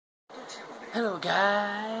Hello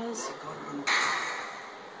guys.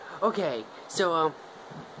 Okay, so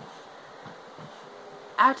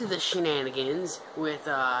after the shenanigans with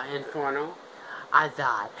Inferno, I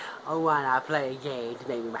thought, oh, why not play a game to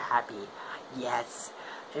make me happy? Yes,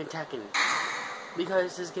 in Tekken,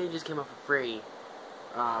 because this game just came out for free.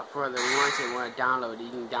 For the ones that want to download it, you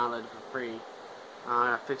can download it for free. I'm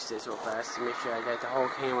gonna fix this real fast to make sure I got the whole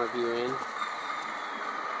camera view in.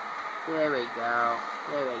 There we go.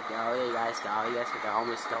 There we go. There you guys go. You guys got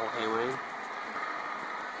almost the whole camera in.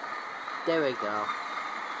 There we go.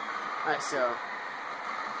 Alright, so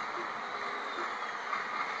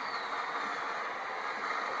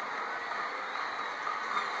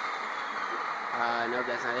nope,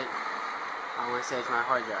 that's not it. I want to say it's my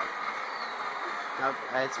hard drive. Nope,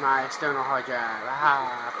 it's my external hard drive.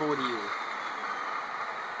 Aha, fooled you.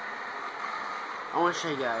 I want to show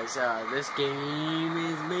you guys, this game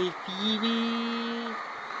is my Phoebe.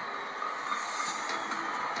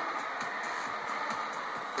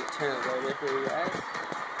 Turn it a little bit for you guys.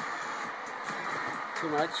 Too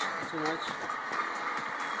much, too much.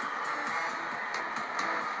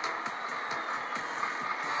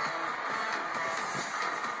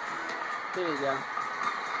 There we go.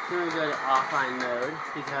 Then we go to offline mode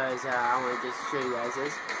because I want to just show you guys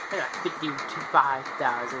this. I got 55,270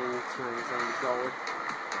 gold.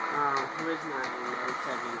 Where's my mode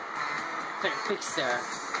 7? So I can fix the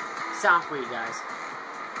sound for you guys.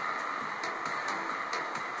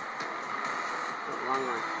 Oh, wrong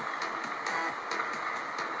one.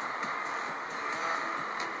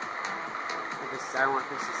 I don't want to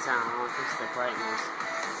fix the sound. I want to fix the brightness.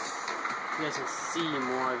 You guys can see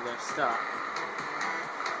more of the stuff.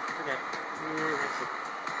 Okay. Yeah, that's it.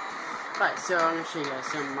 Alright, so I'm going to show you guys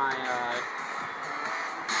some of my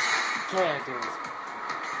characters.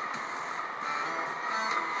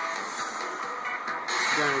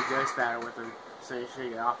 I'm doing a ghost battle with them. So I'm going to show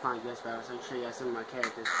you guys offline ghost battle. So I'm going to show you guys some of my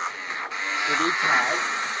characters. With each tag.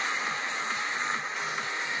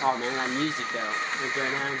 Oh man, that music though. We're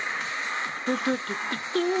going down.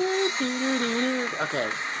 Okay.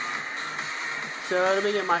 So let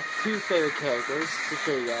me get my two favorite characters to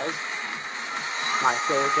show you guys. My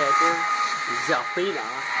favorite character, Zelfina.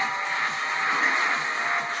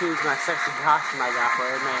 Choose my sexy costume I got for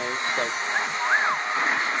her. Man, it's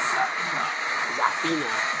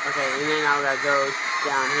Zelfina. Okay, and then I'm gonna go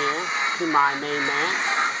down here to my main man.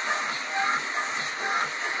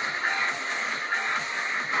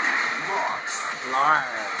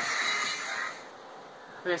 Lars.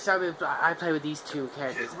 Okay, so I play with these two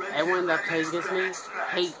characters. Everyone that plays against me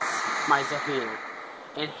hates my Zelfina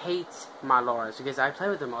and hates my Lars because I play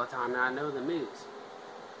with them all the time and I know the moves.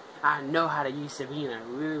 I know how to use Zelfina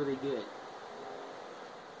really, really good.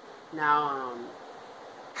 Now,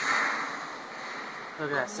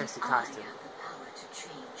 look at that sexy costume.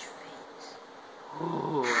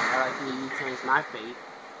 Ooh, I like to change my fate.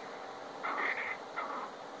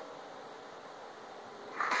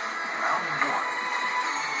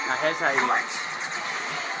 Now here's how you do it.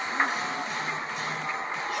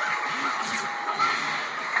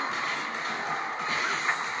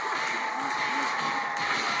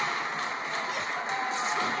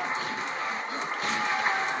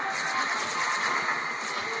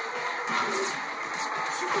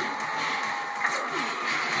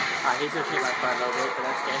 Alright, he's gonna kick my butt a little bit, but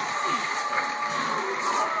that's good.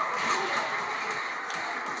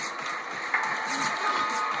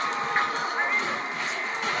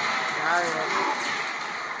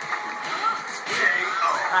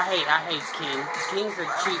 I hate King. King's a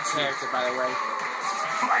cheap character, by the way.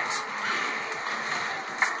 Come on.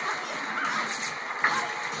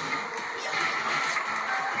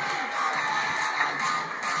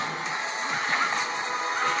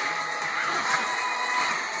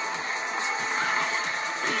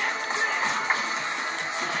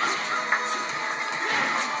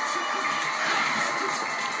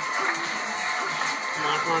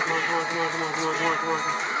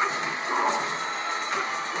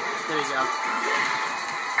 There you go.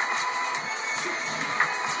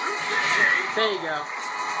 There you go.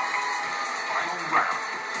 Final round.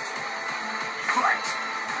 Fight.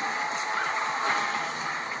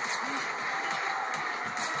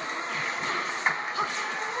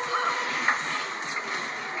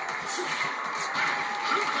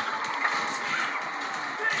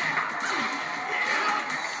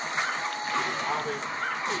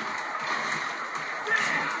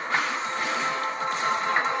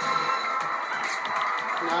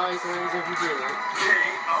 No, he's amazing if you do that.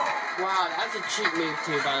 Wow, that's a cheap move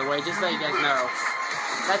too, by the way, just so you guys know.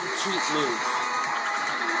 That's a cheap move.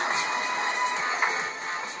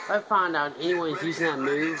 I found out anyone's using that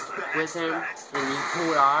move with him and you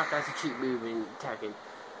pull it off, that's a cheap move in Tekken.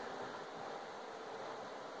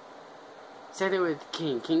 Same thing with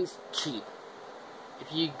King. King's cheap.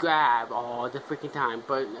 If you grab all the freaking time.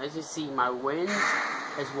 But as you see, my wins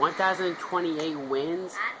is 1,028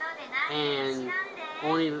 wins and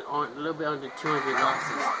only a little bit under 200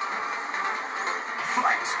 losses.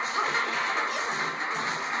 Fight!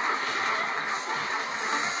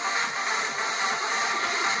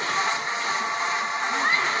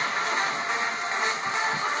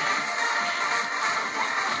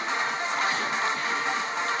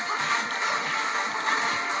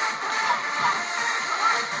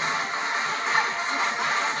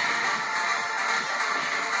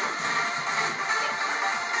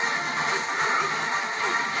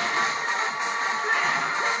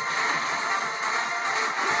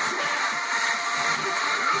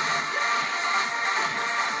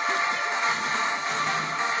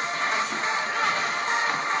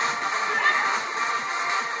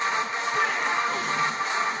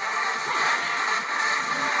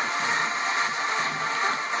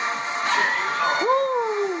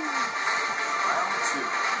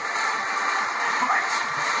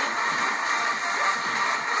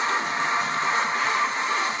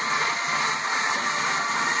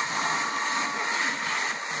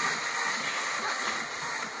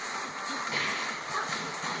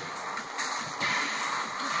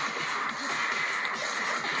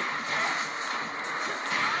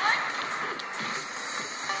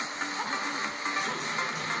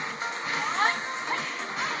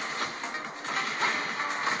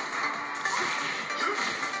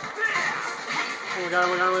 We got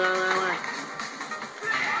it.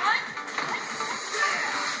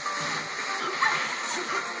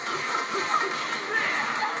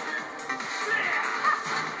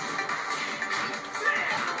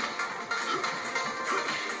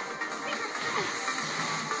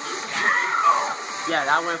 Yeah,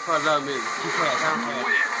 that went for a low move. Who cares? I don't care.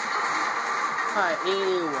 But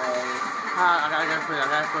anyway, I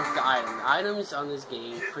gotta put the items. The items on this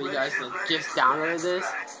game for you guys that just downloaded this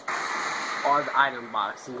are the item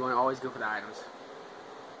box. And you're always go for the items.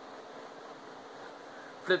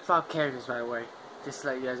 Flip-flop characters, by the way. Just to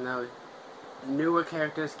let you guys know, newer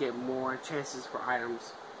characters get more chances for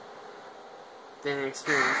items than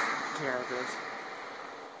experienced characters.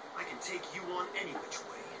 I can take you on any which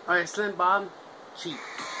way. Alright, Slim Bob, cheat.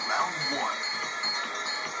 Round one.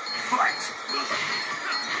 Fight!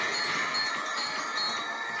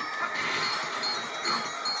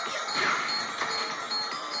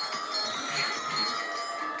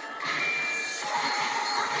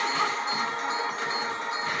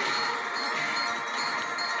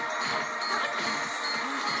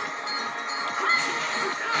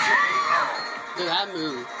 Look at that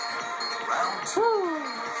move. Round two. Woo.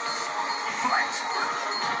 Fight!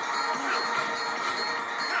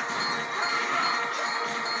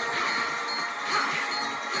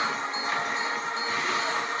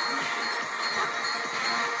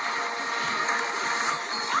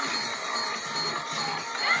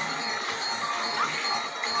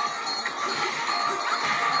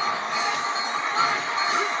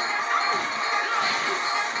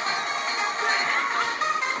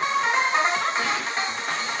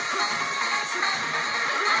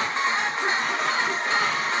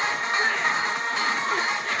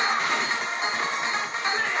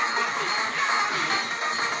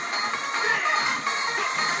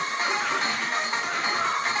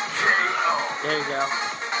 There you go.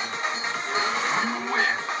 You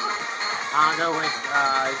win. I'll go with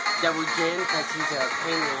Double Jin because he's a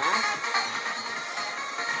pain in the ass.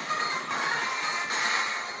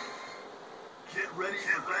 Get ready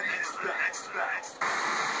for the next battle.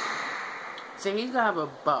 So he's gonna have a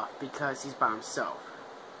buff because he's by himself.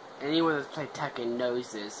 Anyone that's played Tekken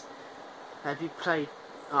knows this. If you played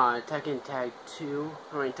Tekken Tag 2,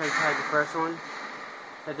 Tekken Tag the first one,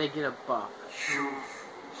 that they get a buff.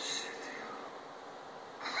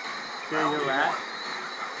 There you go, rat.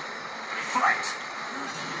 Fight!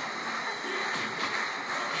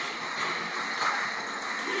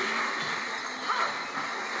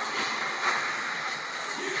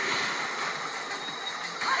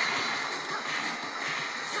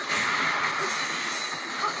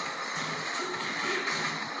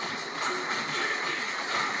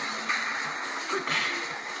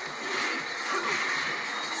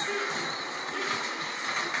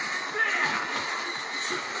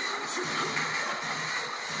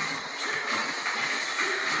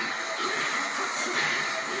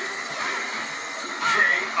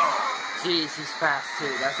 Jeez, he's fast too.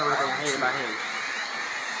 That's the only thing I hate about him.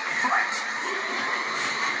 Fight!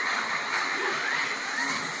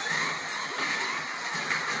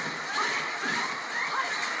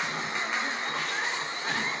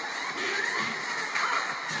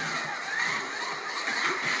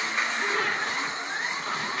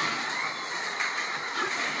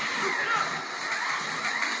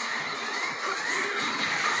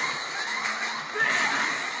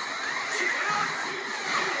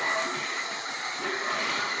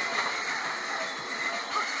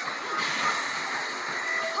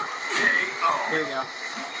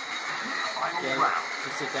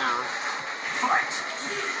 Just sit down. Fight!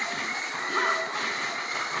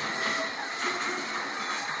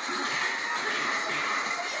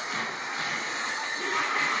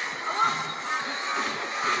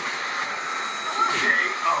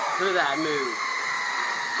 Look at that move.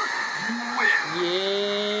 You win!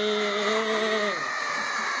 Yeah!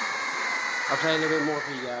 I'll play a little bit more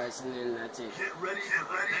for you guys, and then that's it. Get ready for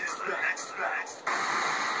the next battle.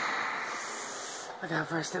 I got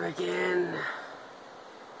first time again.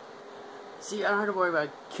 See, I don't have to worry about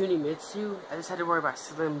Kunimitsu. I just had to worry about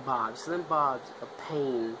Slim Bob. Slim Bob's a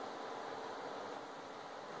pain.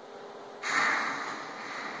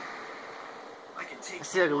 I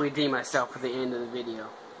still can redeem myself for the end of the video.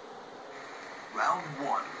 Round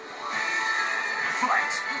 1.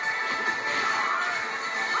 Fight!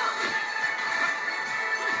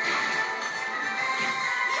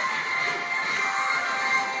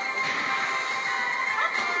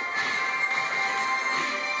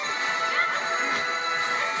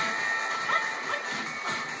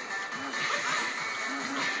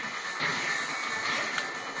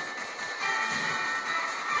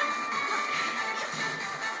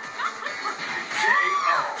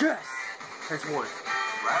 Yes! That's one.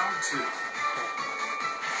 Round 2.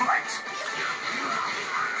 Fight!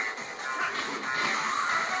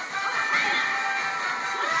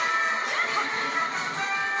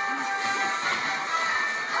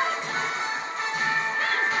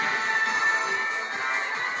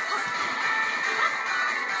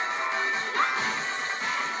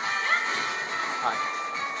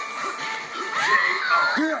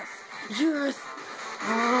 Yes! Yes!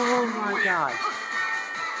 Oh my god.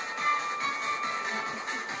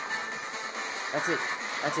 That's it.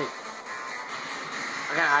 That's it.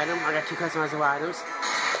 I got an item. I got 2 customizable items.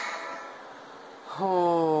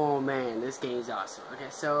 Oh man, this game is awesome. Okay,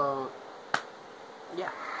 so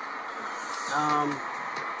yeah.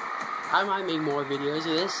 I might make more videos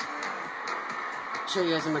of this. Show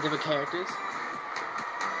you guys some of my different characters.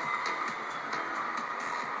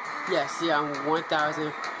 Yes, yeah, I'm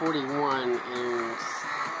 1,041 and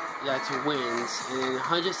that's wins and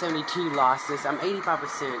 172 losses. I'm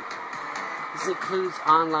 85%. This includes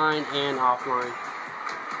online and offline.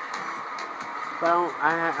 But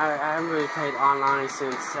I haven't really played online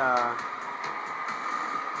since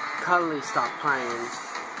Cully stopped playing.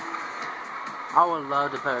 I would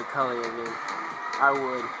love to play with Cully again. I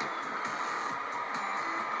would.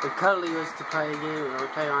 If Cully was to play again or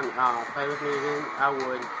play with me again, I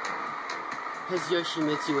would. His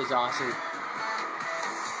Yoshimitsu was awesome.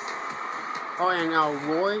 Oh, and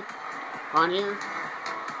Roy on here,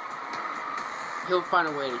 he'll find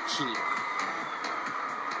a way to cheat.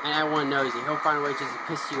 And everyone knows it. He'll find a way just to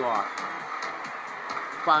piss you off.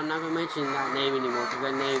 But I'm not going to mention that name anymore because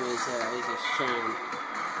that name is a sham.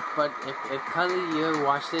 But if Cully, you ever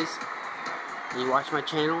watch this, and you watch my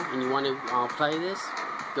channel, and you want to play this,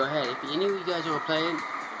 go ahead. If any of you guys want to play it,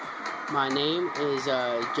 my name is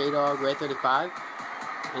JDogRed35,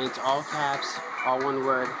 and it's all caps, all one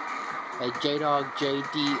word. JDog,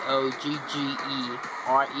 JDOGGERED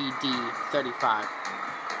 35.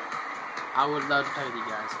 I would love to play with you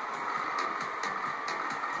guys.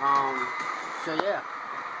 So yeah,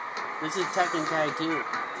 this is Tekken Tag Tournament.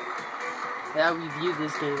 I reviewed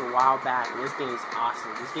this game a while back, and this game is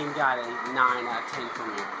awesome. This game got a 9 out of 10 from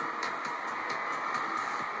me.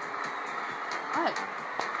 Alright,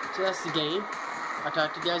 so that's the game. I'll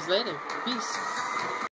talk to you guys later. Peace.